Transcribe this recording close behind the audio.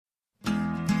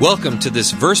Welcome to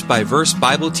this verse-by-verse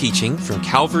Bible teaching from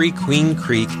Calvary, Queen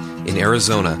Creek in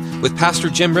Arizona with Pastor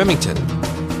Jim Remington.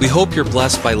 We hope you're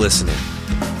blessed by listening.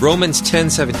 Romans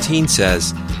 10:17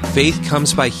 says, "Faith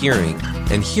comes by hearing,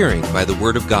 and hearing by the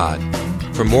Word of God."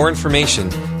 For more information,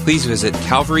 please visit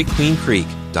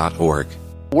calvaryqueencreek.org.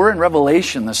 We're in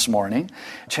Revelation this morning,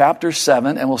 chapter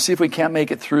 7, and we'll see if we can't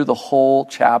make it through the whole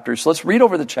chapter. So let's read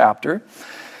over the chapter.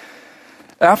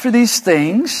 After these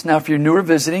things, now if you're new or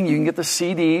visiting, you can get the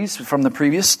CDs from the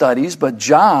previous studies, but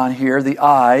John here, the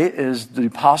I, is the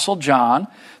Apostle John.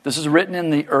 This is written in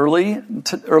the early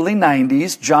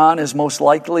 90s. John is most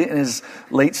likely in his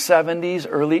late 70s,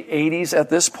 early 80s at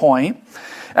this point.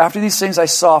 After these things, I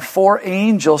saw four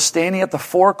angels standing at the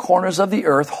four corners of the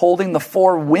earth, holding the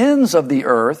four winds of the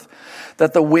earth,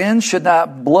 that the wind should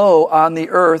not blow on the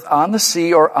earth, on the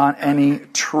sea, or on any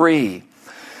tree.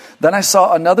 Then I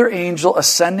saw another angel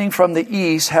ascending from the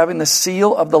east, having the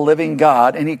seal of the living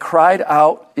God, and he cried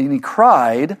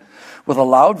with a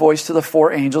loud voice to the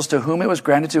four angels to whom it was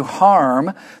granted to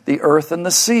harm the earth and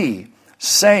the sea,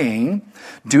 saying,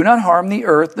 "Do not harm the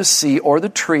earth, the sea, or the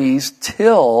trees,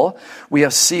 till we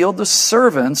have sealed the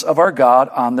servants of our God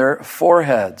on their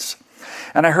foreheads."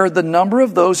 And I heard the number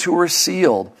of those who were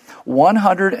sealed.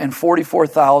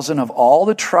 144,000 of all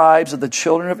the tribes of the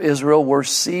children of Israel were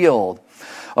sealed.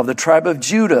 Of the tribe of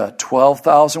Judah,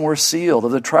 12,000 were sealed.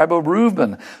 Of the tribe of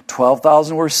Reuben,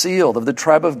 12,000 were sealed. Of the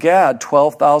tribe of Gad,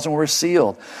 12,000 were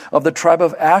sealed. Of the tribe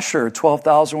of Asher,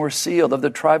 12,000 were sealed. Of the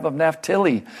tribe of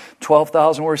Naphtali,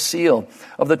 12,000 were sealed.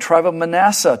 Of the tribe of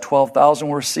Manasseh, 12,000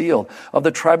 were sealed. Of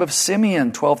the tribe of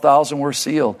Simeon, 12,000 were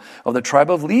sealed. Of the tribe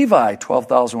of Levi,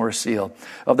 12,000 were sealed.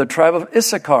 Of the tribe of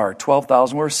Issachar,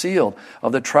 12,000 were sealed.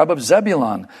 Of the tribe of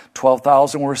Zebulun,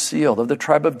 12,000 were sealed. Of the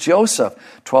tribe of Joseph,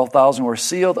 12,000 were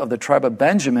sealed. Of the tribe of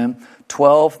Benjamin,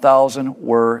 12,000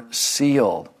 were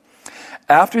sealed.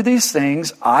 After these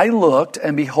things, I looked,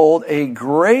 and behold, a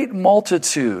great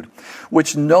multitude,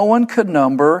 which no one could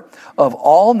number, of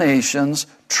all nations,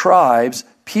 tribes,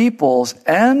 peoples,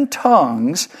 and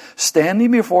tongues, standing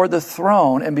before the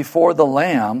throne and before the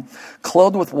Lamb,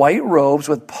 clothed with white robes,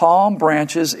 with palm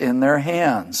branches in their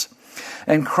hands,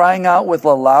 and crying out with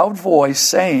a loud voice,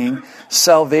 saying,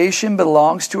 "Salvation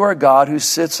belongs to our God who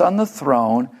sits on the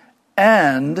throne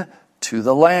and to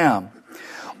the Lamb."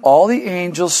 All the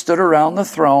angels stood around the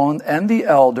throne and the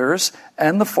elders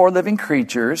and the four living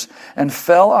creatures and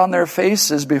fell on their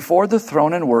faces before the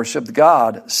throne and worshiped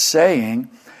God, saying,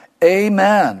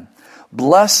 "Amen.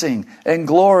 Blessing and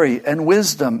glory and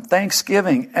wisdom,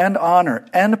 thanksgiving and honor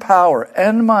and power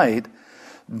and might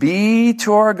be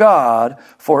to our God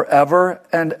forever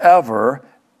and ever.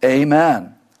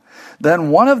 Amen." Then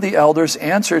one of the elders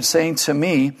answered, saying to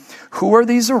me, "Who are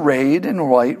these arrayed in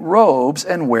white robes,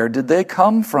 and where did they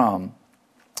come from?"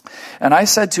 And I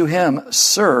said to him,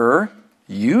 "Sir,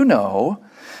 you know."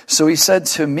 So he said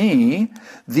to me,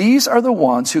 "These are the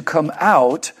ones who come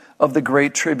out of the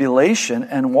great tribulation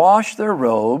and washed their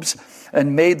robes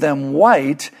and made them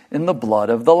white in the blood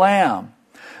of the Lamb.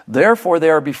 Therefore they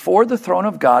are before the throne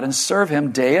of God and serve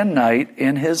him day and night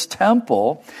in his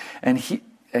temple, and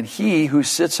he who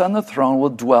sits on the throne will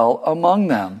dwell among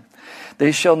them.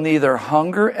 They shall neither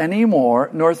hunger any more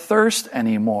nor thirst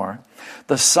any more.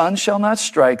 The sun shall not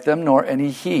strike them, nor any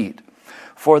heat.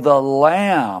 For the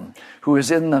Lamb who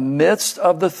is in the midst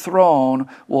of the throne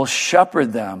will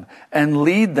shepherd them and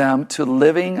lead them to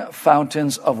living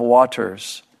fountains of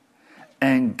waters.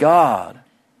 And God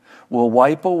will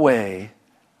wipe away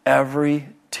every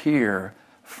tear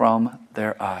from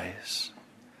their eyes."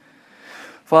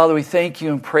 Father, we thank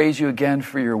you and praise you again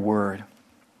for your word.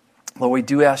 Lord, we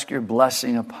do ask your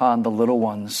blessing upon the little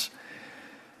ones,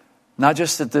 not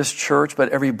just at this church, but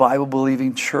every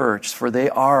Bible-believing church, for they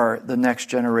are the next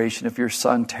generation if your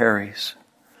son tarries.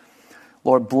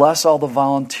 Lord, bless all the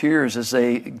volunteers as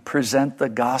they present the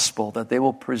gospel, that they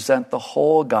will present the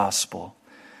whole gospel,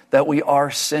 that we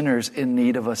are sinners in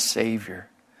need of a Savior.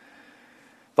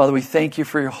 Father, we thank you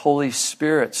for your Holy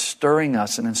Spirit stirring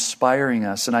us and inspiring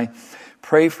us, and I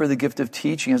pray for the gift of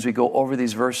teaching as we go over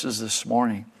these verses this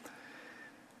morning.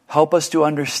 Help us to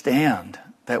understand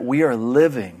that we are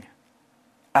living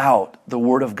out the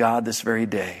Word of God this very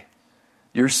day.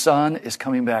 Your Son is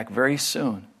coming back very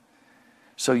soon.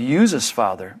 So use us,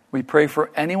 Father. We pray for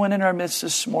anyone in our midst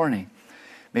this morning.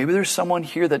 Maybe there's someone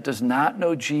here that does not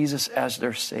know Jesus as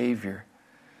their Savior.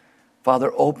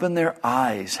 Father, open their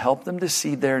eyes. Help them to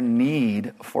see their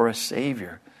need for a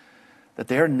Savior, that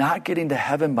they are not getting to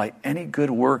heaven by any good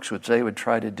works which they would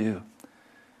try to do.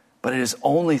 But it is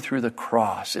only through the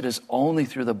cross, it is only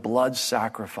through the blood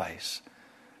sacrifice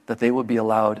that they will be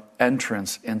allowed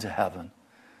entrance into heaven.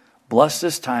 Bless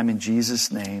this time in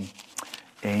Jesus' name.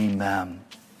 Amen.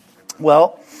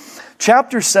 Well,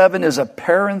 chapter 7 is a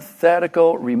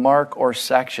parenthetical remark or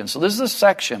section. So this is a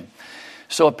section.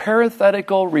 So a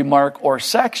parenthetical remark or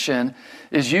section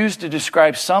is used to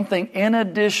describe something in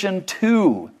addition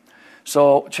to.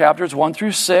 So chapters 1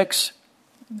 through 6,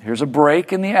 here's a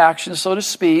break in the action, so to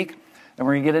speak, and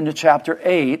we're going to get into chapter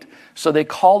 8. So they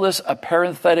call this a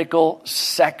parenthetical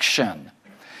section.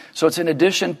 So it's in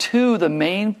addition to the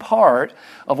main part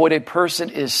of what a person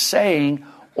is saying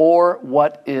or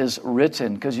what is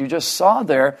written. Because you just saw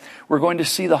there, we're going to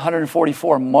see the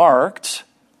 144 marked.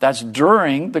 That's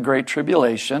during the Great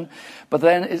Tribulation. But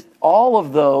then all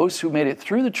of those who made it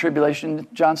through the tribulation,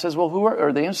 John says, well,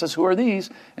 the angel says, who are these?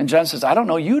 And John says, I don't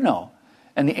know, you know.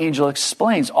 And the angel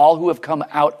explains, all who have come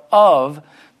out of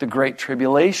the Great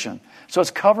Tribulation. So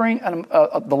it's covering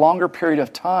the longer period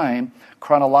of time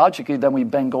chronologically than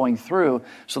we've been going through.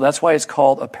 So that's why it's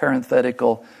called a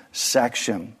parenthetical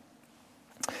section.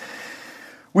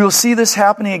 We'll see this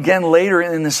happening again later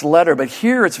in this letter, but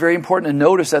here it's very important to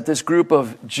notice that this group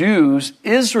of Jews,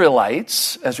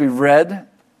 Israelites, as we've read,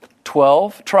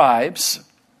 12 tribes,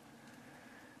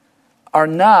 are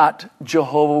not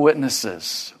Jehovah's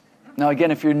Witnesses. Now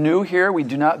again, if you're new here, we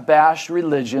do not bash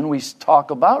religion. We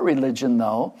talk about religion,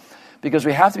 though, because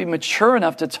we have to be mature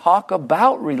enough to talk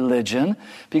about religion,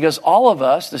 because all of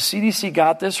us, the CDC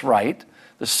got this right,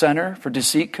 the Center for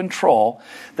Disease Control,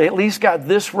 they at least got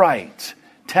this right.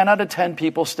 10 out of 10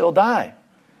 people still die.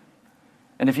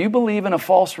 And if you believe in a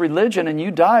false religion and you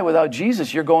die without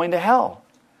Jesus, you're going to hell.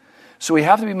 So we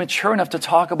have to be mature enough to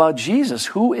talk about Jesus.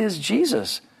 Who is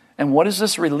Jesus? And what is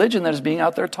this religion that is being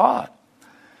out there taught?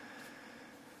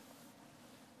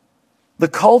 The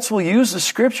cults will use the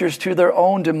scriptures to their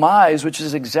own demise, which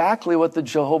is exactly what the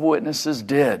Jehovah's Witnesses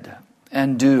did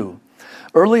and do.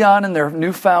 Early on in their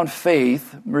newfound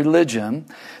faith, religion,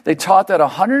 they taught that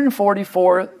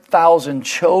 144,000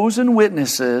 chosen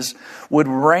witnesses would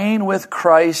reign with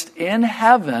Christ in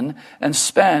heaven and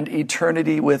spend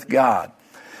eternity with God.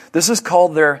 This is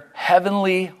called their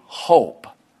heavenly hope.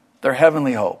 Their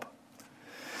heavenly hope.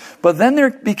 But then there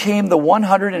became the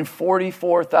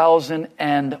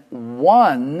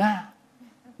 144,001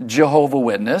 Jehovah's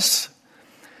Witness,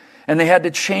 and they had to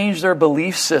change their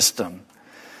belief system.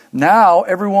 Now,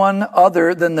 everyone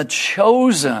other than the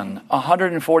chosen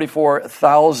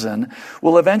 144,000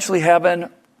 will eventually have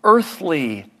an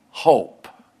earthly hope,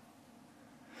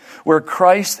 where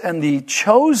Christ and the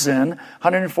chosen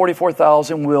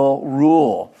 144,000 will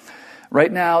rule.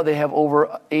 Right now, they have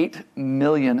over 8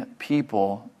 million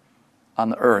people on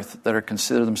the earth that are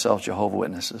considered themselves Jehovah's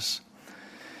Witnesses.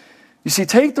 You see,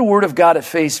 take the Word of God at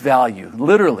face value,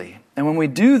 literally. And when we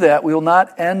do that, we will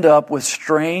not end up with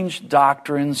strange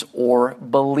doctrines or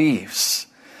beliefs.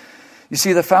 You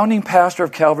see, the founding pastor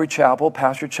of Calvary Chapel,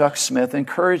 Pastor Chuck Smith,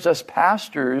 encouraged us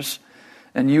pastors,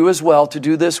 and you as well, to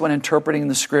do this when interpreting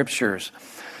the Scriptures.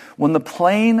 When the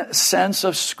plain sense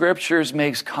of Scriptures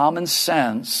makes common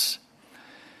sense,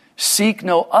 seek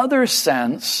no other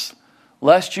sense,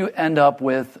 lest you end up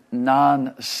with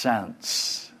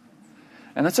nonsense.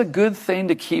 And that's a good thing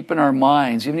to keep in our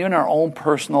minds, even in our own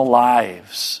personal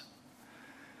lives.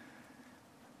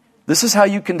 This is how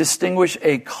you can distinguish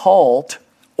a cult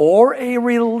or a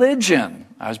religion.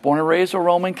 I was born and raised a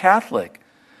Roman Catholic.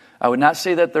 I would not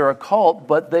say that they're a cult,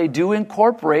 but they do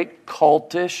incorporate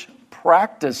cultish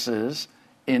practices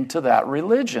into that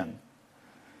religion.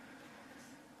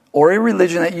 Or a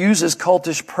religion that uses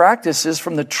cultish practices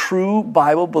from the true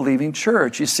Bible-believing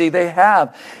church. You see, they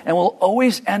have and will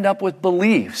always end up with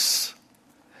beliefs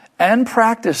and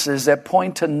practices that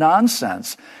point to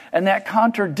nonsense and that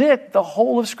contradict the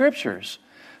whole of Scriptures.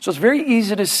 So it's very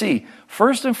easy to see.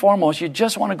 First and foremost, you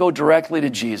just want to go directly to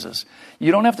Jesus.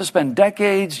 You don't have to spend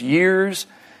decades, years,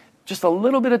 just a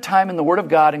little bit of time in the Word of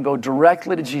God and go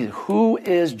directly to Jesus. Who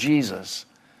is Jesus?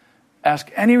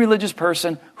 Ask any religious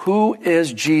person, who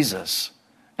is Jesus?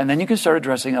 And then you can start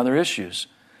addressing other issues.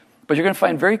 But you're going to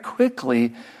find very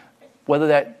quickly whether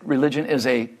that religion is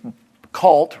a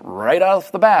cult right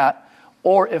off the bat,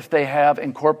 or if they have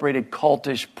incorporated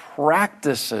cultish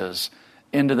practices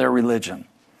into their religion.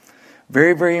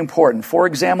 Very, very important. For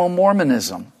example,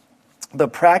 Mormonism, the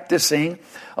practicing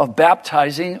of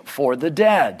baptizing for the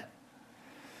dead.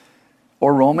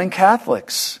 Or Roman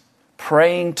Catholics,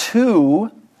 praying to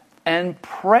and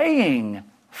praying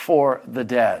for the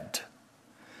dead.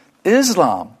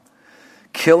 Islam,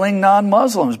 killing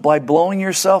non-Muslims by blowing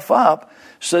yourself up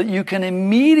so that you can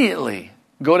immediately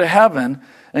go to heaven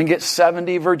and get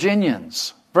 70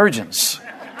 virgins.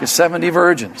 Get 70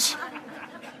 virgins.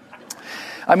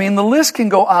 I mean, the list can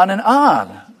go on and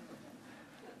on.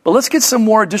 But let's get some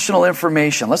more additional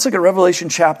information. Let's look at Revelation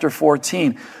chapter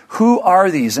 14. Who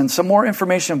are these? And some more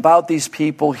information about these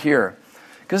people here.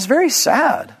 Because it's very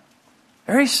sad.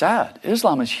 Very sad.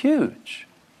 Islam is huge.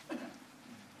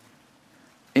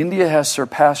 India has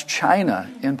surpassed China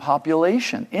in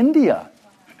population. India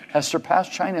has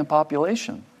surpassed China in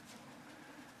population.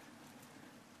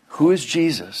 Who is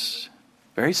Jesus?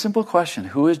 Very simple question.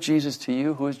 Who is Jesus to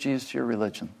you? Who is Jesus to your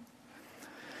religion?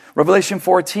 Revelation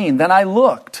 14, then I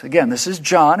looked. Again, this is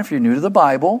John, if you're new to the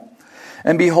Bible.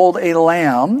 And behold, a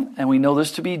lamb, and we know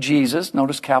this to be Jesus,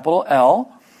 notice capital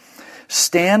L,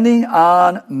 standing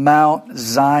on Mount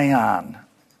Zion.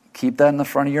 Keep that in the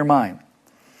front of your mind.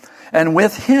 And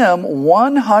with him,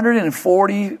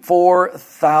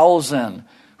 144,000.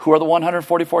 Who are the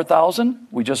 144,000?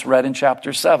 We just read in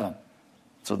chapter 7.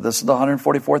 So this is the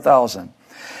 144,000.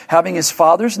 Having his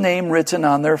Father's name written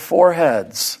on their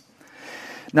foreheads.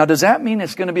 Now, does that mean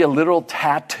it's going to be a literal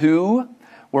tattoo?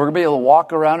 We're going to be able to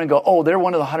walk around and go, oh, they're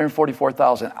one of the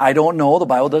 144,000. I don't know. The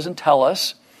Bible doesn't tell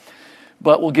us.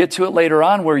 But we'll get to it later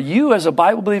on, where you, as a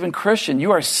Bible-believing Christian,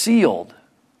 you are sealed.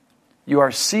 You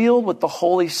are sealed with the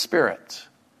Holy Spirit.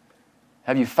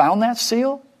 Have you found that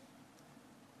seal?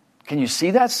 Can you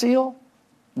see that seal?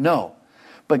 No.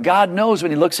 But God knows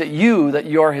when he looks at you that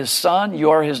you are his son, you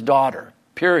are his daughter.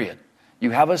 Period. You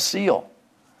have a seal.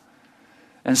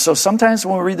 And so sometimes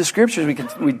when we read the scriptures,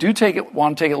 we do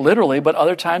want to take it literally, but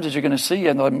other times, as you're going to see,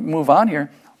 and I'll move on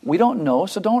here, we don't know,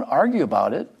 so don't argue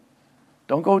about it.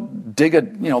 Don't go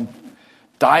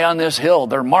die on this hill.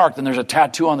 They're marked and there's a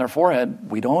tattoo on their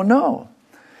forehead. We don't know.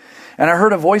 And I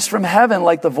heard a voice from heaven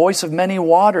like the voice of many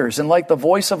waters and like the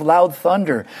voice of loud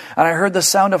thunder. And I heard the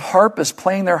sound of harpists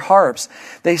playing their harps.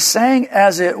 They sang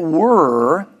as it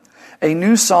were a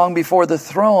new song before the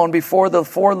throne, before the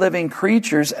four living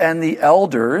creatures and the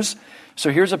elders. So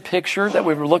here's a picture that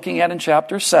we were looking at in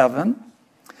chapter 7.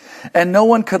 And no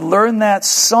one could learn that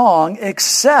song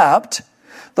except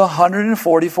the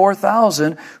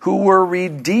 144,000 who were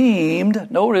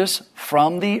redeemed, notice,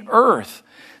 from the earth.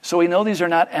 So we know these are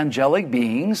not angelic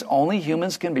beings. Only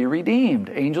humans can be redeemed.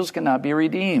 Angels cannot be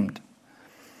redeemed.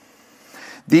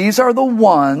 These are the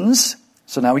ones,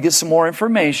 so now we get some more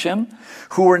information,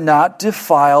 who were not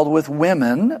defiled with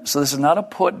women. So this is not a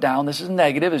put down. This is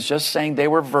negative. It's just saying they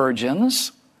were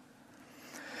virgins.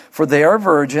 For they are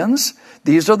virgins.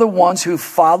 These are the ones who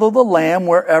follow the Lamb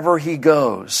wherever he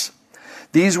goes.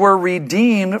 These were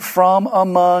redeemed from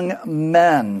among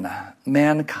men,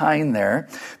 mankind there,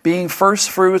 being first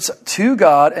fruits to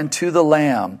God and to the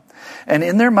Lamb. And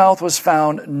in their mouth was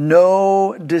found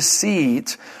no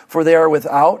deceit, for they are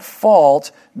without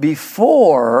fault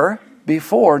before the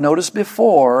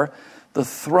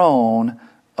throne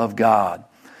of God.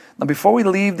 Now, before we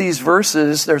leave these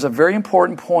verses, there's a very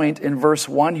important point in verse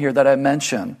 1 here that I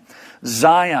mentioned.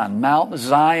 Zion, Mount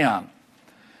Zion.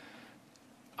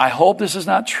 I hope this is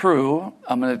not true.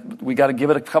 We got to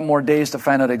give it a couple more days to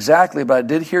find out exactly, but I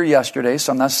did hear yesterday,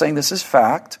 so I'm not saying this is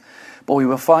fact, but we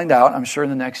will find out, I'm sure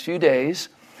in the next few days,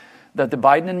 that the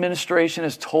Biden administration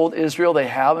has told Israel they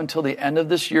have until the end of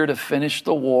this year to finish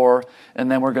the war, and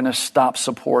then we're going to stop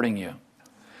supporting you.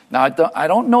 Now, I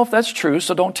don't know if that's true,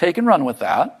 so don't take and run with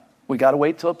that. We got to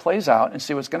wait till it plays out and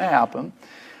see what's going to happen.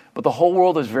 But the whole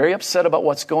world is very upset about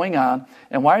what's going on.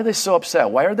 And why are they so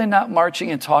upset? Why are they not marching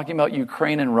and talking about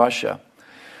Ukraine and Russia?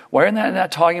 Why are they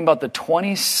not talking about the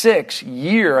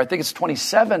 26-year, I think it's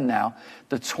 27 now,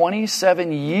 the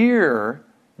 27-year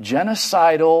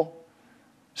genocidal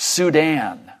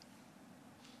Sudan?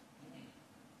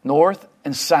 North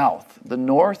and South. The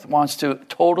North wants to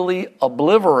totally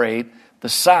obliterate the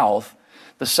South.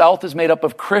 The South is made up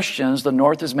of Christians. The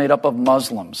North is made up of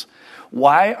Muslims.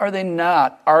 Why are they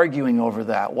not arguing over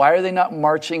that? Why are they not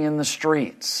marching in the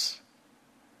streets?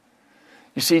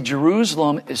 You see,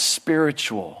 Jerusalem is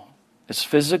spiritual. It's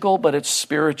physical, but it's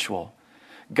spiritual.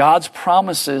 God's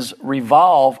promises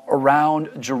revolve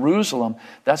around Jerusalem.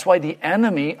 That's why the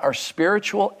enemy, our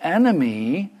spiritual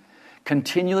enemy,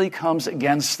 continually comes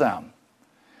against them.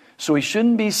 So we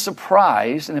shouldn't be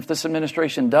surprised, and if this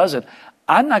administration does it,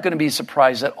 I'm not going to be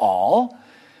surprised at all,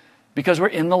 because we're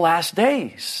in the last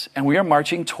days, and we are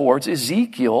marching towards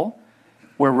Ezekiel,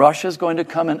 where Russia is going to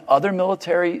come and other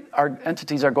military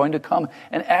entities are going to come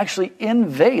and actually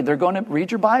invade. They're going to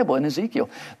read your Bible in Ezekiel.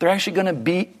 They're actually going to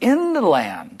be in the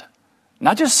land,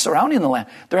 not just surrounding the land.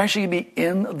 They're actually going to be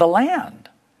in the land.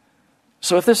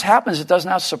 So if this happens, it does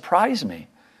not surprise me.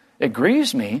 It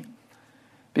grieves me,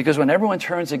 because when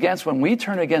we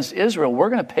turn against Israel, we're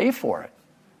going to pay for it.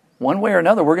 One way or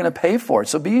another, we're going to pay for it.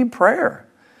 So be in prayer.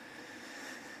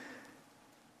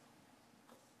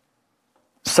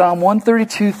 Psalm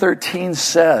 132:13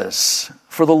 says,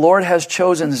 "For the Lord has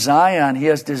chosen Zion, he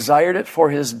has desired it for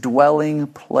his dwelling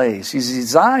place." You see,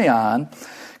 Zion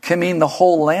can mean the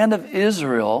whole land of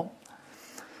Israel,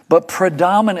 but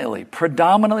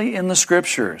predominantly in the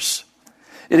scriptures,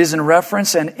 it is in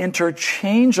reference and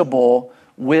interchangeable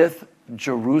with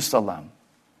Jerusalem.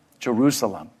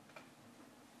 Jerusalem,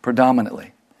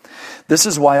 predominantly. This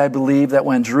is why I believe that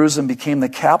when Jerusalem became the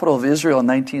capital of Israel in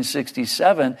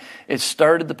 1967, it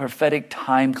started the prophetic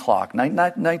time clock.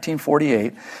 Not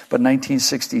 1948, but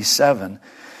 1967,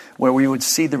 where we would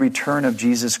see the return of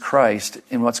Jesus Christ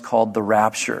in what's called the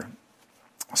rapture.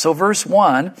 So verse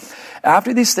 1,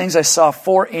 "After these things I saw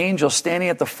 4 angels standing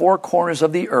at the 4 corners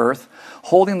of the earth,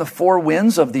 holding the 4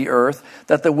 winds of the earth,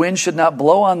 that the wind should not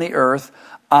blow on the earth,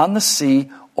 on the sea,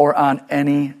 or on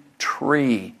any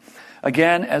tree."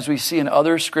 Again, as we see in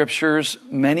other scriptures,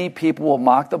 many people will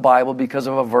mock the Bible because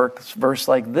of a verse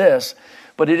like this,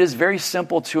 but it is very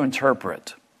simple to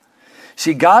interpret.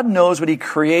 See, God knows what he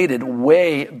created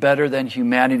way better than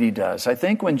humanity does. I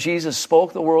think when Jesus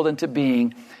spoke the world into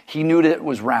being, he knew that it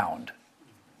was round.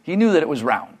 He knew that it was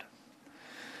round.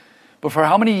 But for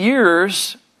how many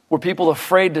years were people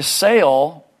afraid to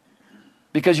sail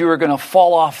because you were going to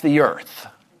fall off the earth?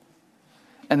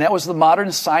 And that was the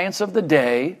modern science of the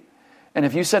day. And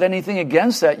if you said anything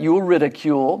against that, you were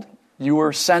ridiculed, you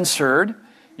were censored,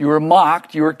 you were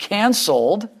mocked, you were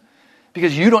canceled,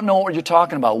 because you don't know what you're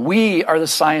talking about. We are the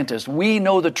scientists. We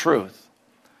know the truth.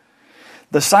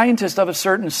 The scientists of a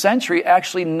certain century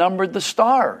actually numbered the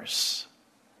stars.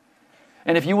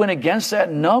 And if you went against that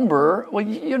number, well,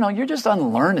 you're just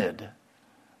unlearned.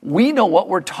 We know what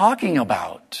we're talking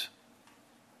about.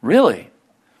 Really.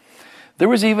 There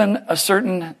was even a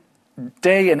certain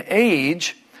day and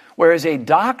age where as a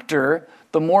doctor,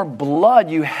 the more blood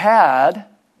you had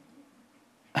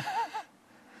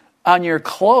on your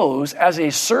clothes as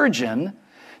a surgeon,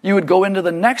 you would go into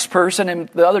the next person and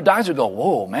the other doctors would go,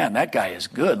 "Whoa, man, that guy is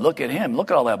good. Look at him.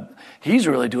 Look at all that. He's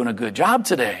really doing a good job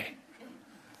today."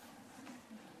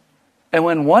 And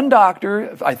when one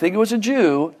doctor, I think it was a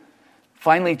Jew,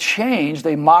 finally changed,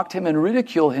 they mocked him and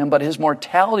ridiculed him, but his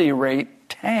mortality rate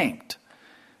tanked.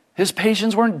 His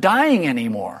patients weren't dying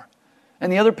anymore.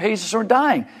 And the other patients are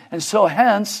dying. And so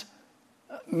hence,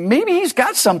 maybe he's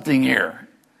got something here.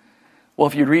 Well,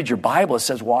 if you read your Bible, it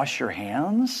says, wash your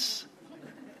hands.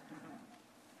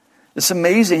 It's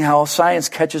amazing how science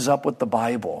catches up with the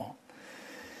Bible.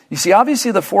 You see,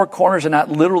 obviously the 4 corners are not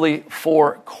literally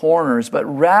 4 corners, but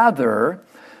rather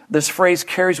this phrase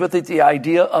carries with it the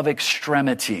idea of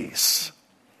extremities.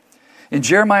 In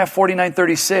Jeremiah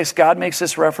 49:36, God makes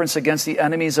this reference against the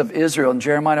enemies of Israel. In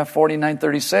Jeremiah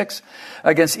 49:36,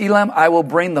 against Elam, I will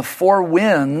bring the 4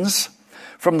 winds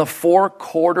from the 4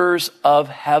 quarters of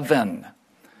heaven.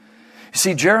 You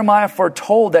see, Jeremiah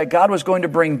foretold that God was going to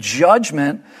bring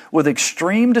judgment with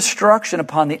extreme destruction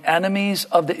upon the enemies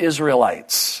of the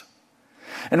Israelites.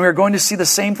 And we're going to see the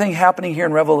same thing happening here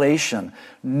in Revelation.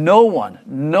 No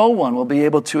one will be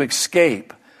able to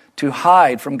escape, to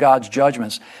hide from God's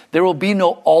judgments. There will be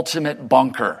no ultimate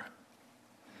bunker.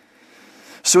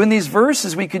 So in these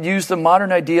verses, we could use the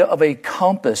modern idea of a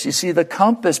compass. You see, the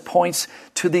compass points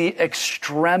to the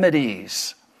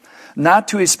extremities, not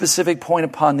to a specific point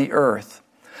upon the earth.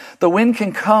 The wind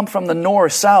can come from the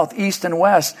north, south, east, and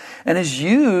west, and is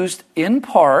used in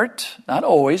part, not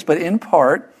always, but in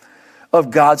part,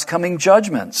 of God's coming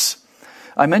judgments.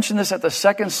 I mentioned this at the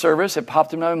second service. It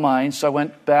popped into my mind, so I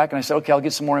went back and I said, okay, I'll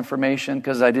get some more information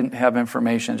because I didn't have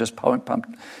information. It just popped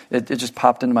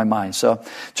into my mind. So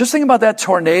just think about that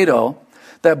tornado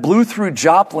that blew through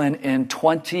Joplin in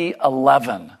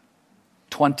 2011,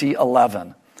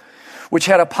 which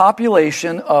had a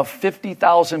population of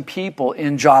 50,000 people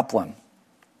in Joplin.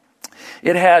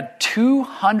 It had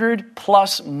 200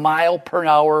 plus mile per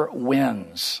hour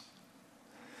winds.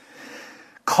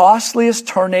 Costliest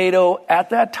tornado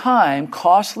at that time,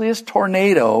 costliest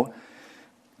tornado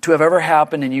to have ever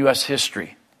happened in U.S.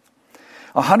 history.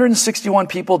 161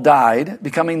 people died,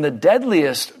 becoming the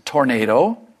deadliest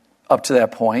tornado up to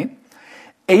that point.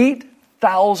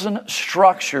 8,000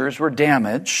 structures were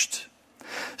damaged.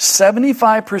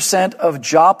 75% of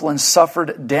Joplin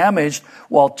suffered damage,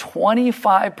 while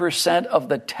 25% of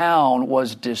the town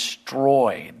was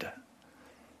destroyed.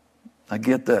 Now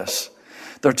get this.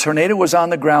 The tornado was on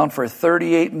the ground for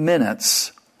 38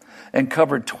 minutes and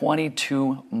covered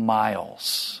 22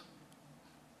 miles.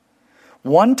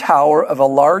 One tower of a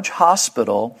large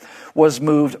hospital was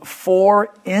moved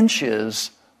 4 inches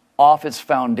off its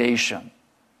foundation.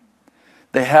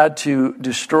 They had to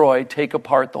take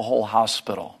apart the whole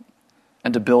hospital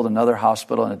and to build another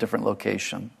hospital in a different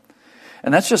location.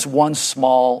 And that's just one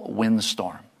small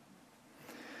windstorm.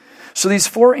 So these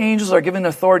 4 angels are given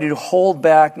authority to hold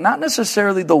back not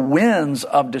necessarily the winds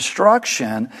of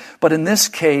destruction, but in this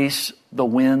case, the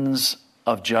winds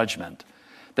of judgment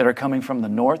that are coming from the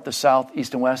north, the south,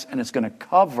 east, and west, and it's going to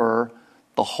cover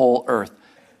the whole earth.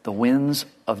 The winds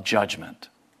of judgment,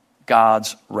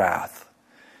 God's wrath.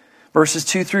 Verses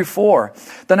 2 through 4.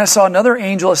 Then I saw another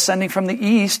angel ascending from the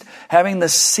east, having the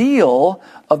seal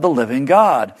of the living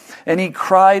God. And he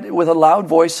cried with a loud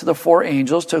voice to the 4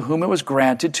 angels to whom it was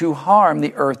granted to harm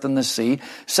the earth and the sea,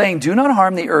 saying, do not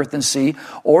harm the earth and sea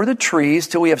or the trees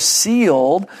till we have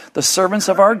sealed the servants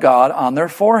of our God on their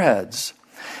foreheads.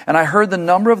 And I heard the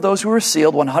number of those who were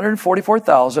sealed,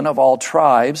 144,000 of all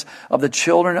tribes of the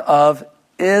children of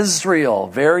Israel.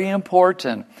 Very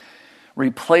important.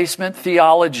 Replacement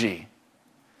theology.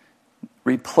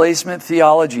 Replacement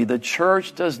theology. The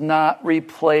church does not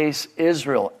replace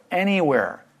Israel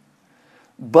anywhere.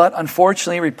 But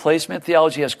unfortunately, replacement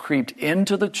theology has creeped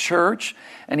into the church,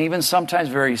 and even sometimes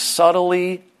very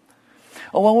subtly.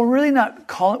 Oh, well, we're really not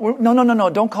calling it. No.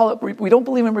 Don't call it. We don't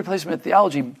believe in replacement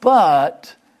theology,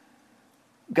 but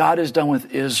God is done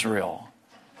with Israel.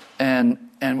 And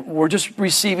we're just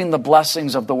receiving the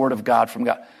blessings of the Word of God from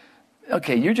God.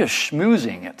 Okay, you're just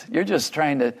schmoozing it. You're just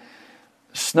trying to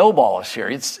snowball us here.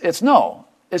 It's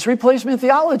replacement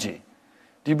theology.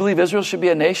 Do you believe Israel should be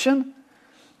a nation?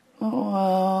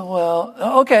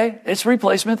 Okay, it's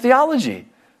replacement theology.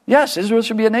 Yes, Israel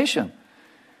should be a nation.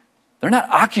 They're not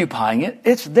occupying it.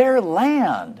 It's their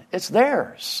land. It's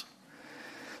theirs.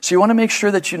 So you want to make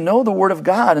sure that you know the Word of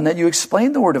God and that you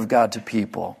explain the Word of God to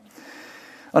people.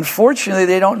 Unfortunately,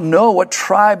 they don't know what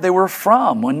tribe they were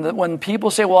from. When people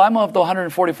say, well, I'm of the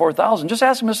 144,000, just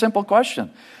ask them a simple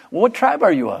question. Well, what tribe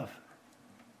are you of?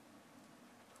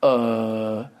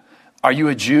 Are you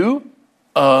a Jew?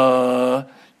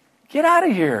 Get out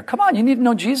of here. Come on, you need to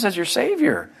know Jesus as your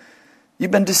Savior.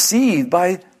 You've been deceived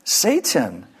by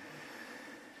Satan.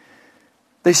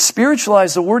 They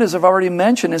spiritualize the word, as I've already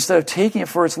mentioned, instead of taking it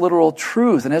for its literal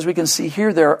truth. And as we can see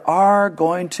here, there are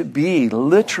going to be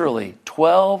literally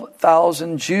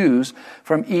 12,000 Jews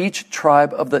from each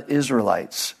tribe of the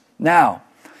Israelites. Now,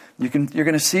 you're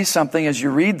going to see something as you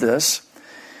read this.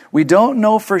 We don't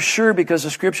know for sure because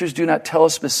the scriptures do not tell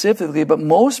us specifically, but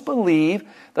most believe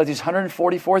that these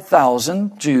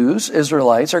 144,000 Jews,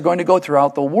 Israelites, are going to go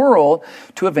throughout the world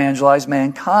to evangelize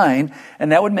mankind.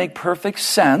 And that would make perfect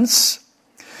sense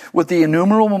with the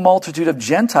innumerable multitude of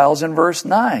Gentiles in verse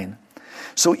 9.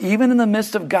 So even in the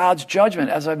midst of God's judgment,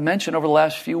 as I've mentioned over the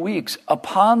last few weeks,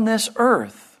 upon this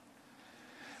earth,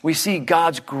 we see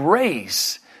God's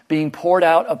grace being poured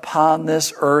out upon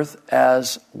this earth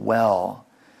as well.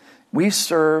 We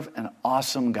serve an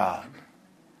awesome God.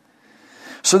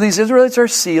 So these Israelites are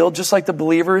sealed just like the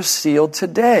believer is sealed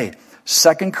today.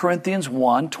 2 Corinthians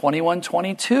 1, 21,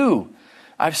 22.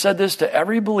 I've said this to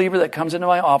every believer that comes into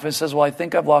my office and says, well, I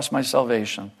think I've lost my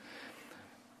salvation.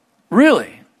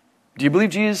 Really? Do you believe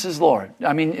Jesus is Lord?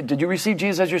 I mean, did you receive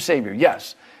Jesus as your Savior?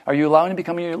 Yes. Are you allowing him to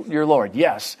become your Lord?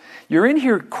 Yes. You're in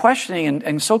here questioning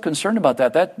and so concerned about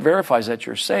that. That verifies that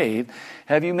you're saved.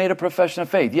 Have you made a profession of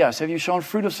faith? Yes. Have you shown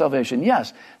fruit of salvation?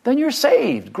 Yes. Then you're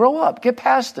saved. Grow up. Get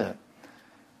past it.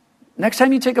 Next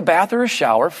time you take a bath or a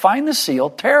shower, find the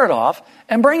seal, tear it off,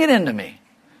 and bring it into me.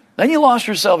 Then you lost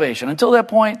your salvation. Until that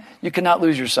point, you cannot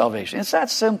lose your salvation. It's that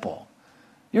simple.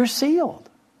 You're sealed.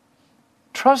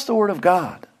 Trust the Word of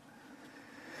God.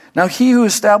 Now, he who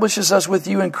establishes us with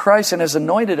you in Christ and has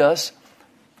anointed us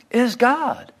is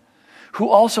God, who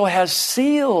also has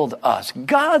sealed us.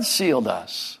 God sealed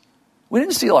us. We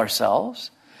didn't seal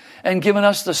ourselves. And given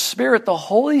us the Spirit, the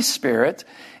Holy Spirit,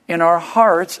 in our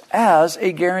hearts as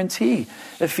a guarantee.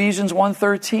 Ephesians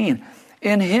 1:13.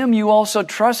 In him you also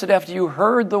trusted after you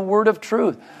heard the word of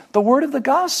truth, the word of the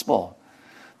gospel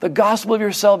of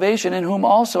your salvation, in whom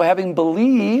also, having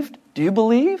believed, do you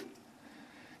believe?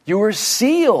 You were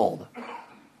sealed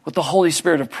with the Holy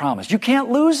Spirit of promise. You can't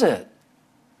lose it.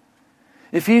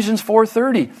 Ephesians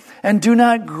 4:30. And do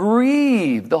not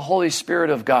grieve the Holy Spirit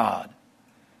of God.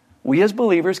 We as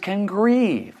believers can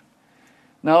grieve.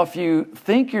 Now, if you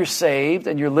think you're saved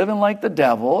and you're living like the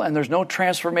devil and there's no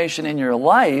transformation in your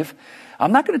life,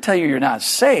 I'm not going to tell you you're not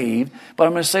saved, but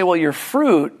I'm going to say, well, your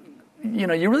fruit, you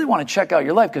really want to check out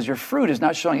your life because your fruit is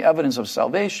not showing evidence of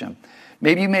salvation.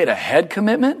 Maybe you made a head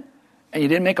commitment and you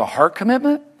didn't make a heart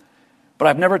commitment, but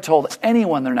I've never told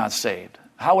anyone they're not saved.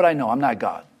 How would I know? I'm not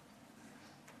God.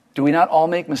 Do we not all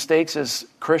make mistakes as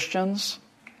Christians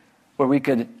where we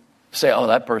could say, oh,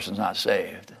 that person's not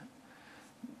saved?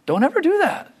 Don't ever do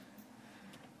that.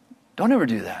 Don't ever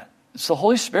do that. It's the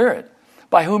Holy Spirit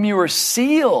by whom you were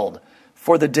sealed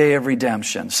for the day of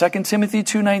redemption. 2 Timothy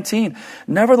 2:19,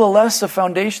 nevertheless, the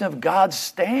foundation of God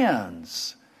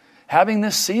stands, having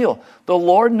this seal. The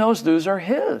Lord knows those are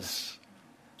his.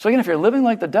 So again, if you're living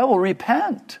like the devil,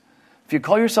 repent. If you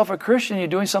call yourself a Christian, you're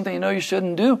doing something you know you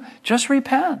shouldn't do, just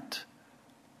repent.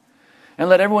 And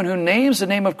let everyone who names the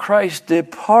name of Christ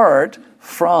depart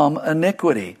from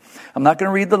iniquity. I'm not going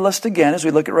to read the list again as we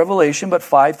look at Revelation, but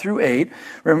 5 through 8.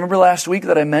 Remember last week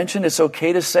that I mentioned it's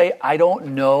okay to say, I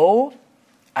don't know.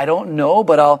 I don't know,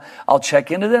 but I'll check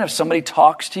into that. If somebody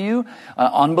talks to you,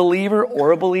 an unbeliever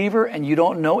or a believer, and you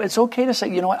don't know, it's okay to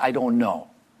say, you know what, I don't know.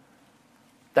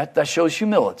 That shows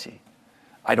humility.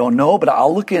 I don't know, but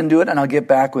I'll look into it and I'll get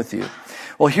back with you.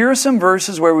 Well, here are some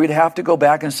verses where we'd have to go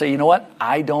back and say, you know what,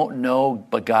 I don't know,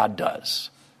 but God does.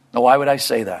 Now, why would I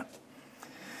say that?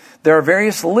 There are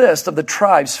various lists of the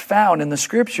tribes found in the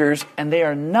Scriptures, and they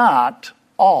are not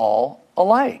all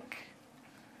alike.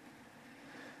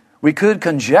 We could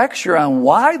conjecture on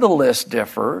why the list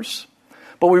differs,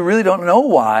 but we really don't know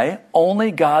why.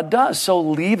 Only God does. So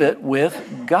leave it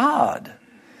with God.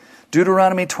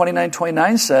 Deuteronomy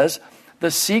 29:29 says,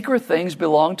 the secret things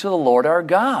belong to the Lord our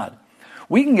God.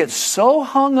 We can get so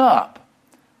hung up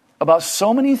about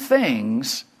so many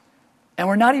things, and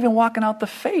we're not even walking out the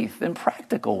faith in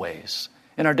practical ways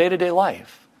in our day-to-day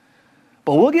life.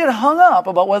 But we'll get hung up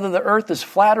about whether the earth is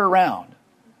flat or round.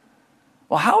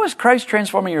 Well, how is Christ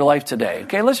transforming your life today?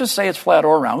 Okay, let's just say it's flat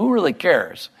or round. Who really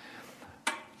cares?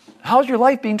 How's your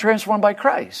life being transformed by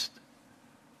Christ?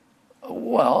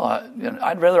 Well,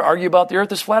 I'd rather argue about the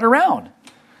earth is flat or round.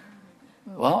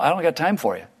 Well, I don't got time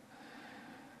for you.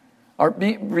 Our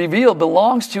revealed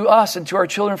belongs to us and to our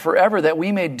children forever, that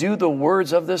we may do the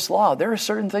words of this law. There are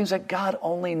certain things that God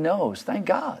only knows. Thank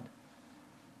God.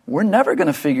 We're never going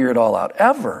to figure it all out,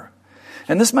 ever.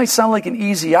 And this might sound like an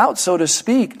easy out, so to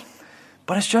speak,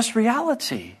 but it's just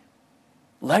reality.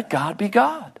 Let God be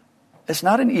God. It's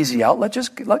not an easy out.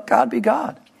 Let God be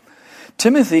God.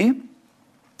 Timothy,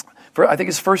 I think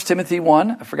it's 1 Timothy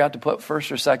 1. I forgot to put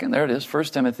first or second. There it is, 1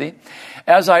 Timothy.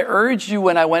 As I urged you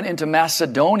when I went into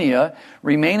Macedonia,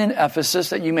 remain in Ephesus,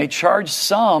 that you may charge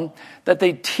some that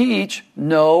they teach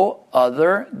no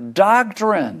other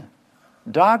doctrine.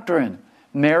 Doctrine.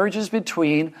 Marriages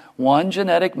between one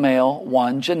genetic male,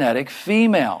 one genetic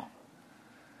female.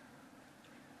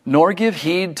 Nor give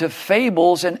heed to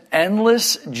fables and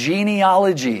endless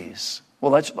genealogies.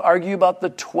 Well, let's argue about the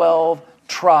 12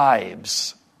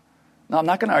 tribes. No, I'm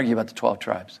not going to argue about the 12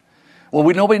 tribes. Well,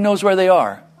 nobody knows where they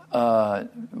are.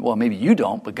 Well, maybe you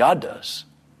don't, but God does.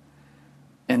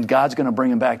 And God's going to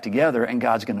bring them back together, and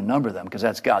God's going to number them, because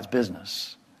that's God's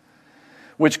business.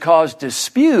 Which cause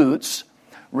disputes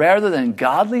rather than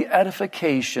godly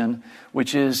edification,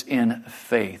 which is in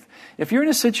faith. If you're in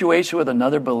a situation with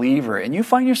another believer and you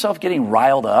find yourself getting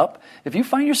riled up, if you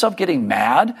find yourself getting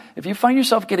mad, if you find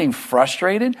yourself getting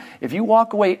frustrated, if you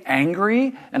walk away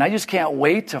angry and I just can't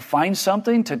wait to find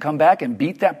something to come back and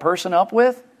beat that person up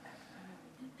with,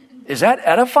 is that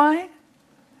edifying?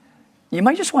 You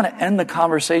might just want to end the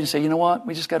conversation and say, you know what,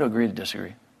 we just got to agree to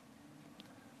disagree.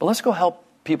 But let's go help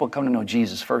people come to know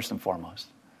Jesus first and foremost.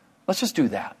 Let's just do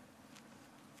that.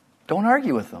 Don't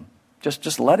argue with them.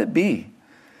 Just let it be.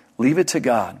 Leave it to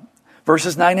God.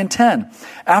 Verses 9 and 10.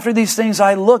 After these things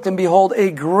I looked, and behold, a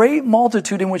great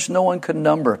multitude in which no one could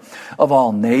number, of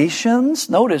all nations.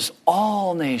 Notice,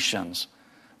 all nations.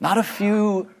 Not a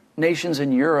few nations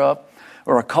in Europe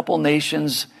or a couple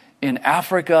nations in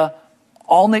Africa.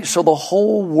 All nations, so the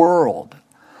whole world.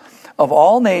 Of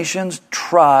all nations,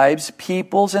 tribes,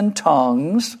 peoples, and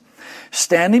tongues,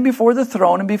 standing before the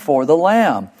throne and before the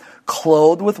Lamb,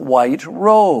 clothed with white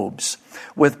robes,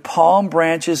 with palm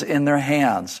branches in their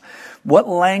hands. What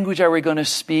language are we going to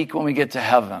speak when we get to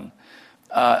heaven?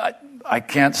 I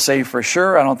can't say for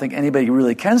sure. I don't think anybody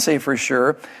really can say for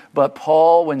sure. But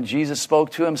Paul, when Jesus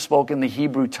spoke to him, spoke in the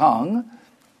Hebrew tongue.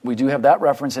 We do have that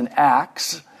reference in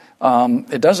Acts.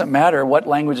 It doesn't matter what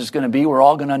language it's going to be. We're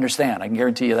all going to understand. I can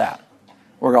guarantee you that.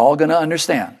 We're all going to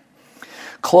understand.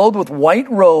 Clothed with white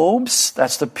robes,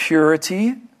 that's the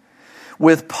purity,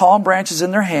 with palm branches in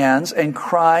their hands, and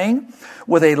crying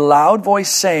with a loud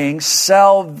voice, saying,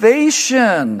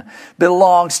 salvation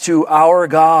belongs to our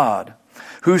God,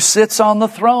 who sits on the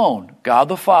throne, God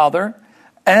the Father,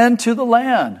 and to the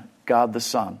Lamb, God the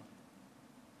Son.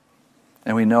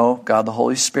 And we know God the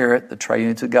Holy Spirit, the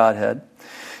triunity of Godhead.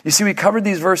 You see, we covered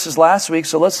these verses last week,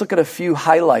 so let's look at a few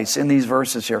highlights in these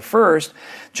verses here. First,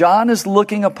 John is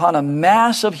looking upon a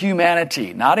mass of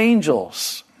humanity, not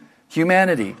angels,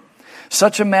 humanity.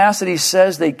 Such a mass that he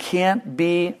says they can't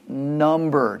be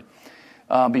numbered.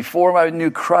 Before I knew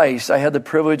Christ, I had the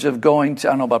privilege of going to,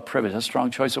 I don't know about privilege, that's a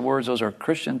strong choice of words, those are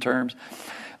Christian terms.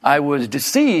 I was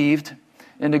deceived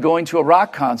into going to a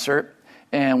rock concert,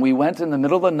 and we went in the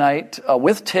middle of the night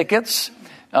with tickets.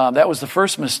 That was the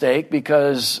first mistake,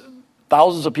 because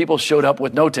thousands of people showed up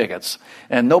with no tickets,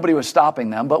 and nobody was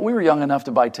stopping them, but we were young enough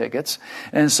to buy tickets.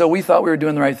 And so we thought we were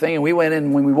doing the right thing, and we went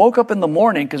in. When we woke up in the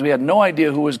morning, because we had no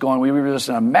idea who was going, we were just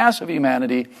in a massive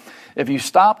humanity. If you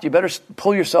stopped, you better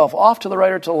pull yourself off to the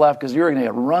right or to the left, because you were going to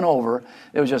get run over.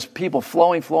 It was just people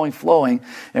flowing.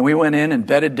 And we went in and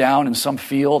bedded down in some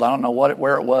field. I don't know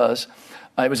where it was.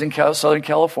 It was in Southern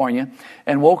California,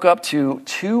 and woke up to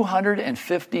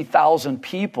 250,000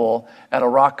 people at a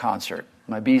rock concert,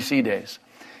 my BC days.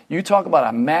 You talk about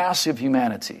a massive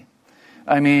humanity.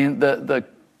 I mean, the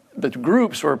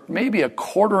groups were maybe a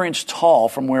quarter-inch tall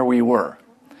from where we were.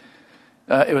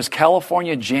 It was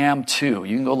California Jam 2.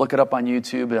 You can go look it up on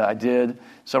YouTube. I did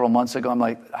several months ago. I'm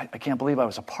like, I can't believe I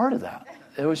was a part of that.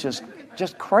 It was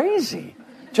just crazy.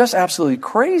 Just absolutely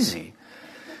crazy.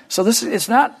 So it's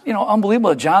not, unbelievable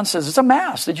that John says it's a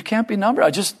mass, that you can't be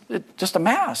numbered. Just a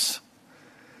mass.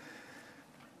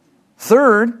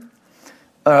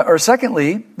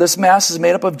 Secondly, this mass is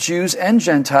made up of Jews and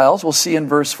Gentiles. We'll see in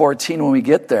verse 14 when we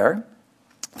get there.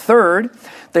 Third,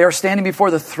 they are standing before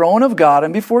the throne of God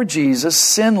and before Jesus,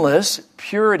 sinless,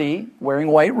 purity, wearing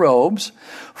white robes.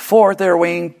 Fourth, they are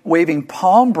waving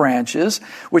palm branches,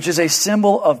 which is a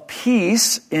symbol of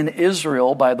peace in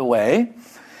Israel, by the way.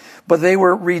 But they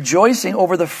were rejoicing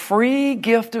over the free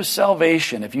gift of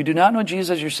salvation. If you do not know Jesus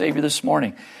as your Savior this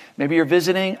morning, maybe you're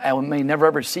visiting, I may never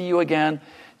ever see you again,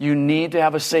 you need to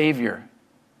have a Savior.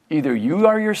 Either you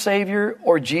are your Savior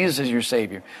or Jesus is your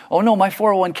Savior. Oh no, my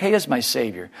 401k is my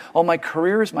Savior. Oh, my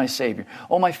career is my Savior.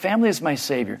 Oh, my family is my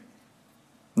Savior.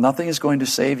 Nothing is going to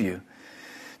save you.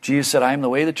 Jesus said, I am the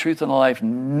way, the truth, and the life.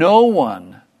 No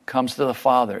one comes to the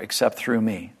Father except through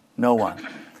me. No one.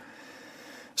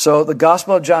 So the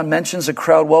Gospel of John mentions a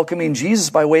crowd welcoming Jesus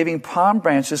by waving palm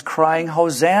branches, crying,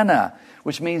 Hosanna,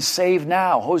 which means save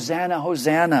now. Hosanna,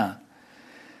 Hosanna.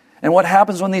 And what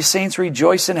happens when these saints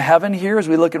rejoice in heaven here as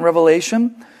we look in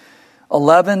Revelation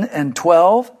 11 and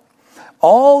 12?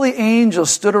 All the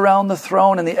angels stood around the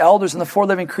throne, and the elders and the four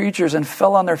living creatures, and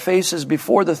fell on their faces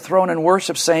before the throne and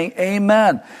worship, saying,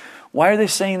 Amen. Why are they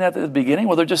saying that at the beginning?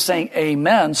 Well, they're just saying,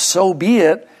 Amen, so be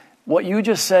it. What you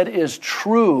just said is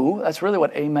true. That's really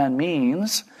what amen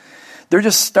means. They're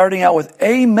just starting out with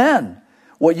amen.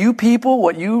 What you people,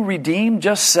 what you redeemed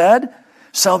just said,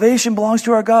 salvation belongs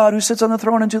to our God who sits on the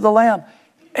throne and to the Lamb.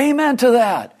 Amen to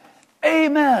that.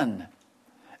 Amen.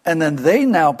 And then they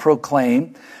now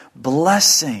proclaim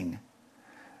blessing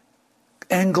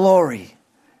and glory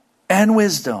and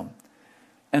wisdom.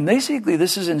 And basically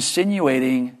this is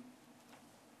insinuating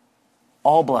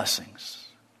all blessings,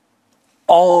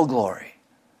 all glory,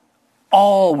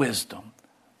 all wisdom,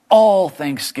 all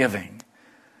thanksgiving,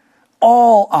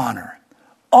 all honor,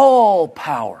 all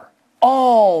power,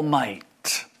 all might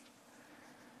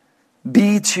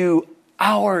be to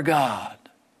our God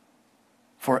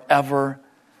forever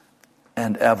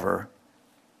and ever.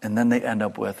 And then they end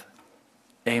up with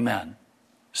amen.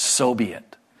 So be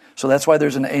it. So that's why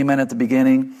there's an amen at the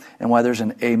beginning and why there's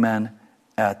an amen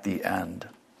at the end.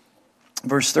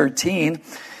 Verse 13,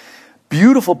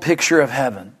 beautiful picture of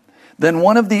heaven. Then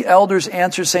one of the elders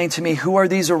answered, saying to me, who are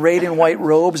these arrayed in white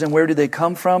robes, and where do they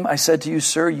come from? I said to you,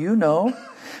 sir, you know.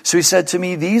 So he said to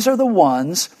me, these are the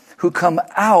ones who come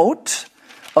out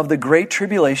of the great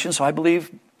tribulation. So I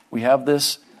believe we have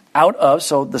this out of,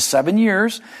 so the 7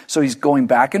 years. So he's going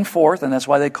back and forth, and that's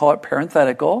why they call it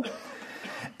parenthetical.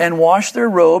 And washed their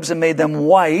robes and made them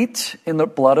white in the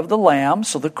blood of the Lamb.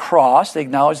 So the cross, they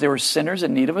acknowledged they were sinners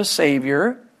in need of a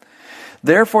Savior.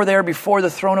 Therefore they are before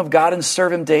the throne of God and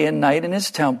serve him day and night in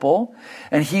his temple.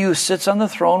 And he who sits on the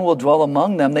throne will dwell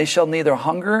among them. They shall neither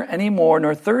hunger any more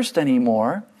nor thirst any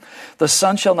more. The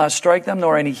sun shall not strike them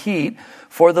nor any heat.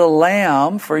 For the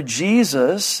Lamb, for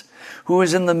Jesus, who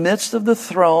is in the midst of the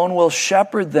throne, will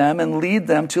shepherd them and lead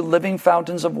them to living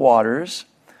fountains of waters.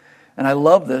 And I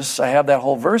love this. I have that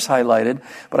whole verse highlighted,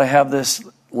 but I have this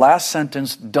last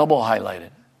sentence double highlighted.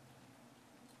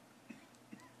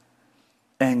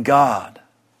 And God,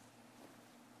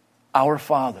 our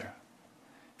Father.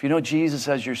 If you know Jesus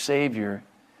as your Savior,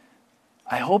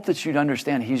 I hope that you'd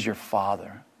understand He's your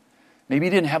Father. Maybe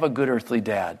you didn't have a good earthly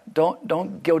dad.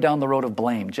 Don't go down the road of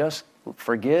blame. Just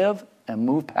forgive and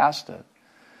move past it.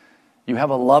 You have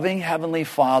a loving Heavenly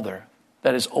Father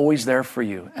that is always there for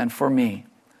you and for me.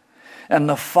 And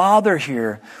the Father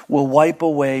here will wipe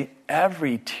away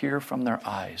every tear from their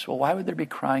eyes. Well, why would there be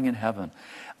crying in heaven?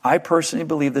 I personally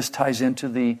believe this ties into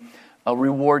the A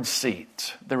reward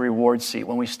seat, the reward seat.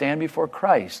 When we stand before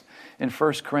Christ in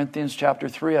 1 Corinthians chapter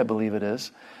 3, I believe it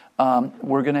is,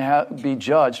 we're going to be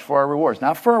judged for our rewards.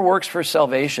 Not for our works for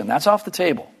salvation. That's off the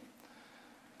table.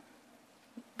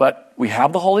 But we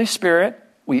have the Holy Spirit.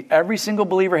 Every single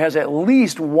believer has at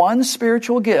least one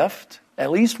spiritual gift, at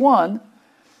least one.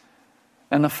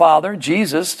 And the Father,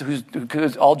 Jesus,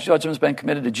 because all judgment has been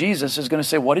committed to Jesus, is going to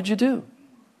say, what did you do?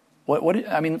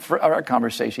 For our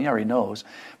conversation, he already knows.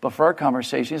 But for our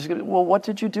conversation, he's going to, well, what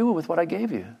did you do with what I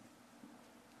gave you?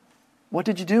 What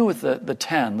did you do with the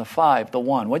 10, the 5, the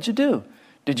 1? What did you do?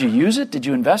 Did you use it? Did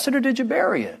you invest it? Or did you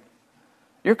bury it?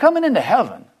 You're coming into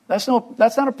heaven. That's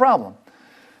not a problem.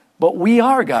 But we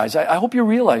are, guys. I hope you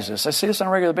realize this. I say this on a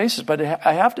regular basis, but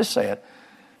I have to say it.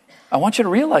 I want you to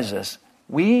realize this.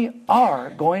 We are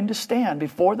going to stand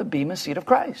before the bema seat of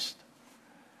Christ.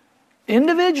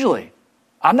 Individually.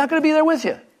 I'm not going to be there with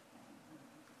you.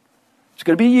 It's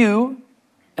going to be you,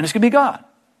 and it's going to be God.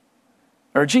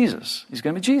 Or Jesus. He's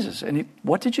going to be Jesus. And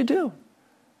what did you do?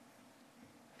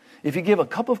 If you give a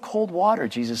cup of cold water,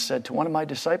 Jesus said to one of my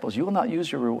disciples, you will not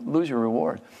lose your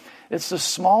reward. It's the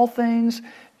small things.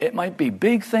 It might be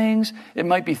big things. It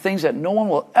might be things that no one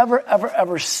will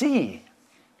ever see.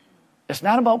 It's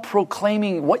not about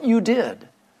proclaiming what you did.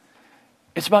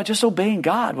 It's about just obeying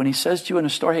God when he says to you in a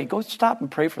store, hey, go stop and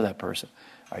pray for that person.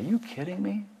 Are you kidding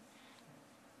me?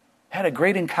 Had a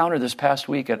great encounter this past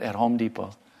week at Home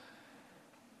Depot.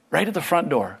 Right at the front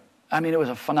door. I mean, it was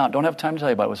a phenomenal, don't have time to tell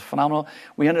you about it. It was phenomenal.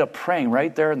 We ended up praying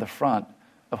right there in the front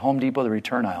of Home Depot, the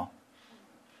return aisle.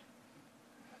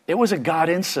 It was a God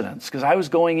incident because I was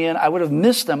going in. I would have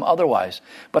missed them otherwise.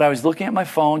 But I was looking at my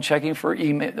phone, checking for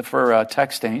email, for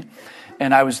texting.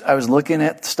 And I was looking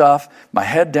at stuff, my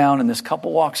head down, and this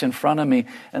couple walks in front of me,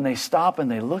 and they stop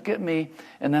and they look at me,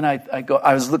 and then I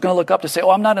was going to look up to say, oh,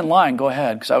 I'm not in line, go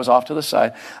ahead, because I was off to the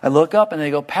side. I look up and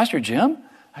they go, Pastor Jim?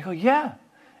 I go, yeah.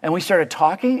 And we started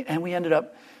talking, and they ended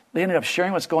up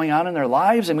sharing what's going on in their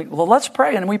lives, and let's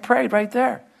pray, and we prayed right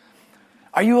there.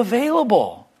 Are you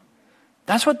available?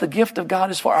 That's what the gift of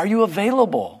God is for. Are you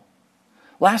available?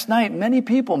 Last night, many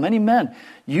people, many men,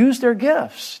 used their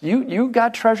gifts. You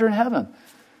got treasure in heaven.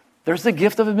 There's the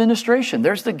gift of administration.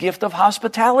 There's the gift of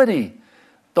hospitality.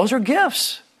 Those are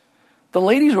gifts. The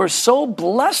ladies were so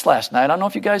blessed last night. I don't know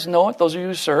if you guys know it, those of you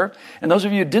who served. And those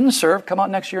of you who didn't serve, come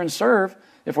out next year and serve.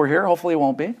 If we're here, hopefully it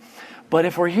won't be. But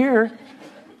if we're here,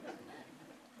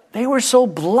 they were so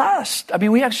blessed. I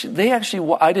mean, I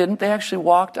didn't. They actually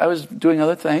walked. I was doing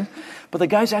other things. But the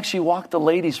guys actually walked the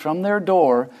ladies from their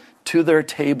door to their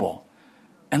table.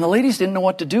 And the ladies didn't know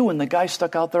what to do when the guy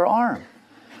stuck out their arm.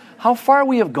 How far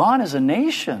we have gone as a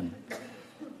nation.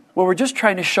 Well, we're just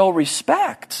trying to show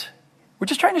respect. We're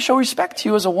just trying to show respect to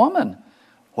you as a woman.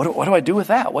 What do I do with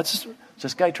that? What's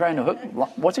this guy trying to hook?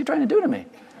 What's he trying to do to me?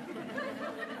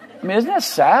 I mean, isn't that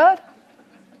sad?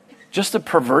 Just the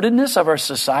pervertedness of our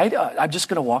society. I'm just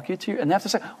going to walk you to your... And they have to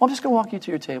say, I'm just going to walk you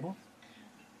to your table.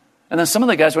 And then some of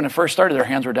the guys, when it first started, their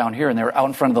hands were down here and they were out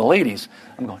in front of the ladies.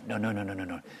 I'm going,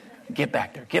 no. Get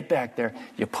back there.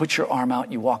 You put your arm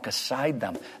out, you walk aside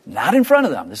them. Not in front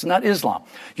of them. This is not Islam.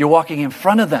 You're walking in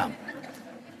front of them.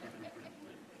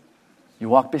 You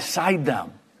walk beside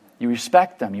them. You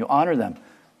respect them. You honor them.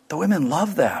 The women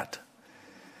love that.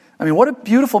 I mean, what a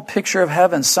beautiful picture of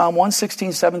heaven. Psalm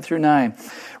 116, 7 through 9.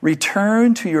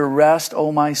 Return to your rest,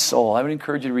 O my soul. I would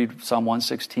encourage you to read Psalm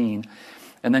 116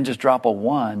 and then just drop a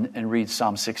 1 and read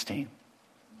Psalm 16.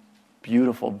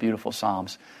 Beautiful, beautiful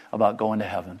Psalms about going to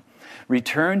heaven.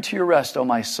 Return to your rest, O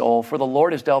my soul, for the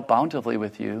Lord has dealt bountifully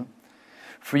with you.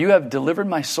 For you have delivered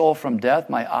my soul from death,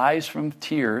 my eyes from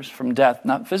tears, from death,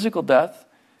 not physical death,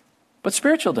 but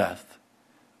spiritual death.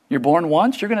 You're born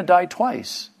once, you're going to die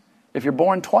twice. If you're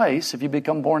born twice, if you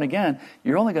become born again,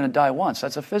 you're only going to die once.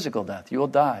 That's a physical death. You will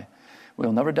die. We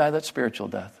will never die that spiritual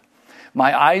death.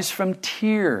 My eyes from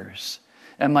tears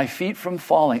and my feet from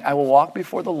falling. I will walk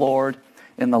before the Lord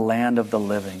in the land of the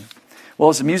living. Well,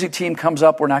 as the music team comes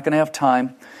up, we're not going to have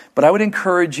time, but I would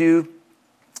encourage you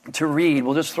to read.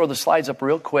 We'll just throw the slides up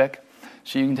real quick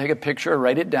so you can take a picture or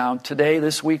write it down. Today,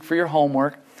 this week for your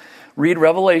homework, read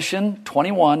Revelation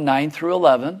 21, 9 through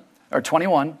 11, or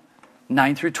 21,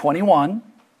 9 through 21.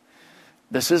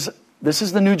 This is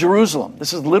the New Jerusalem.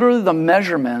 This is literally the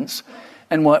measurements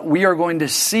and what we are going to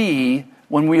see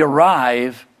when we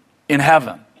arrive in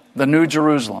heaven, the New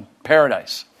Jerusalem,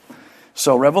 paradise.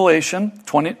 So Revelation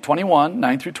 21,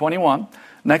 9 through 21.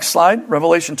 Next slide,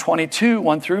 Revelation 22,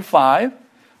 1 through 5.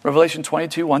 Revelation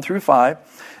 22, 1 through 5.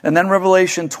 And then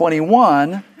Revelation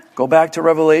 21, go back to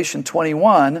Revelation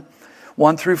 21,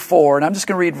 1 through 4. And I'm just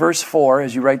going to read verse 4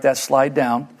 as you write that slide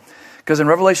down. Because in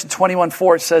Revelation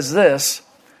 21:4 it says this.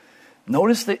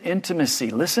 Notice the intimacy.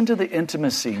 Listen to the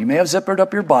intimacy. You may have zippered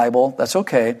up your Bible. That's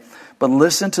okay. But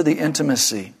listen to the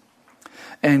intimacy.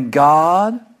 And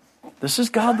God, this is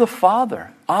God the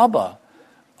Father. Abba,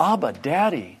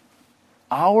 Daddy.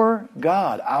 Our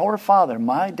God, our Father,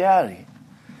 my Daddy.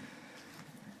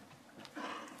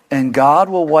 And God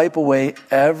will wipe away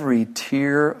every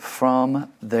tear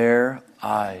from their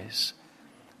eyes.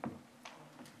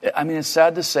 I mean, it's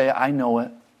sad to say, I know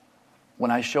it.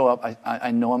 When I show up,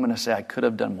 I know I'm going to say, I could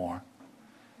have done more.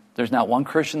 There's not one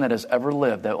Christian that has ever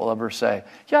lived that will ever say,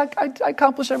 yeah, I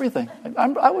accomplished everything.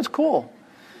 I was cool.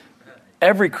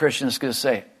 Every Christian is going to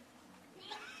say,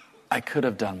 I could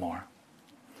have done more.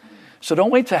 So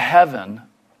don't wait to heaven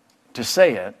to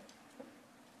say it.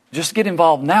 Just get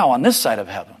involved now on this side of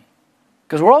heaven.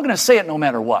 Because we're all going to say it no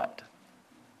matter what.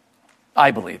 I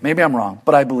believe. Maybe I'm wrong,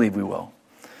 but I believe we will.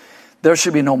 There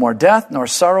should be no more death, nor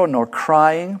sorrow, nor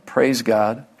crying. Praise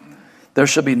God. There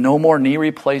should be no more knee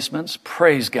replacements.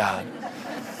 Praise God.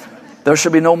 There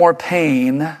should be no more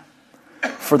pain,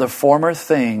 for the former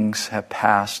things have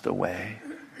passed away.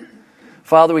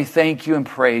 Father, we thank you and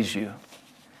praise you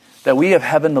that we have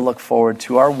heaven to look forward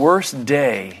to. Our worst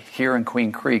day here in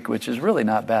Queen Creek, which is really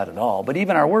not bad at all, but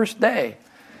even our worst day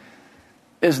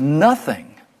is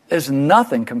nothing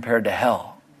compared to hell.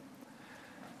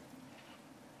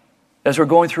 As we're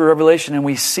going through Revelation and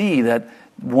we see that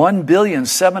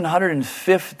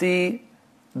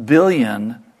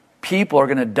 1,750,000,000,000 people are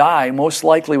going to die, most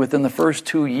likely within the first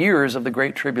 2 years of the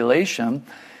Great Tribulation,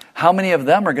 how many of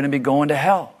them are going to be going to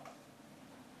hell?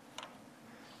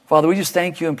 Father, we just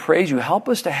thank you and praise you. Help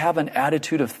us to have an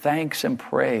attitude of thanks and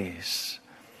praise.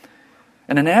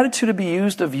 And an attitude to be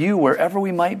used of you wherever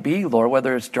we might be, Lord,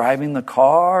 whether it's driving the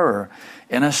car or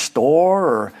in a store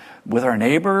or with our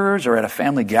neighbors or at a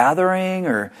family gathering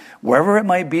or wherever it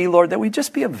might be, Lord, that we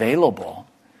just be available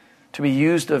to be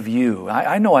used of you.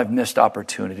 I know I've missed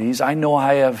opportunities. I know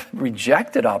I have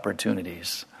rejected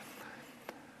opportunities.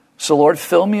 So, Lord,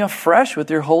 fill me afresh with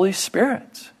your Holy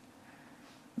Spirit,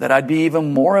 that I'd be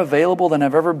even more available than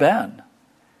I've ever been,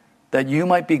 that you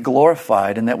might be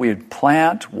glorified and that we would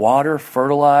plant, water,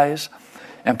 fertilize,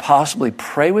 and possibly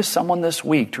pray with someone this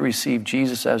week to receive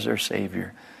Jesus as their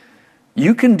Savior.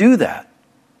 You can do that.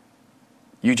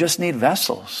 You just need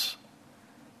vessels.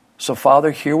 So,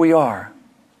 Father, here we are.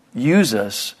 Use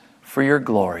us for your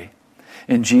glory.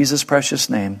 In Jesus' precious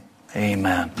name,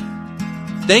 amen.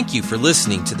 Thank you for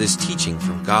listening to this teaching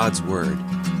from God's Word.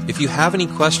 If you have any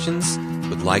questions,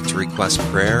 would like to request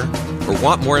prayer, or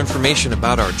want more information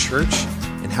about our church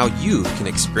and how you can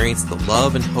experience the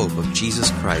love and hope of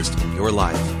Jesus Christ in your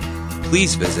life,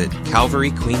 please visit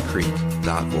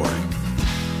calvaryqueencreek.org.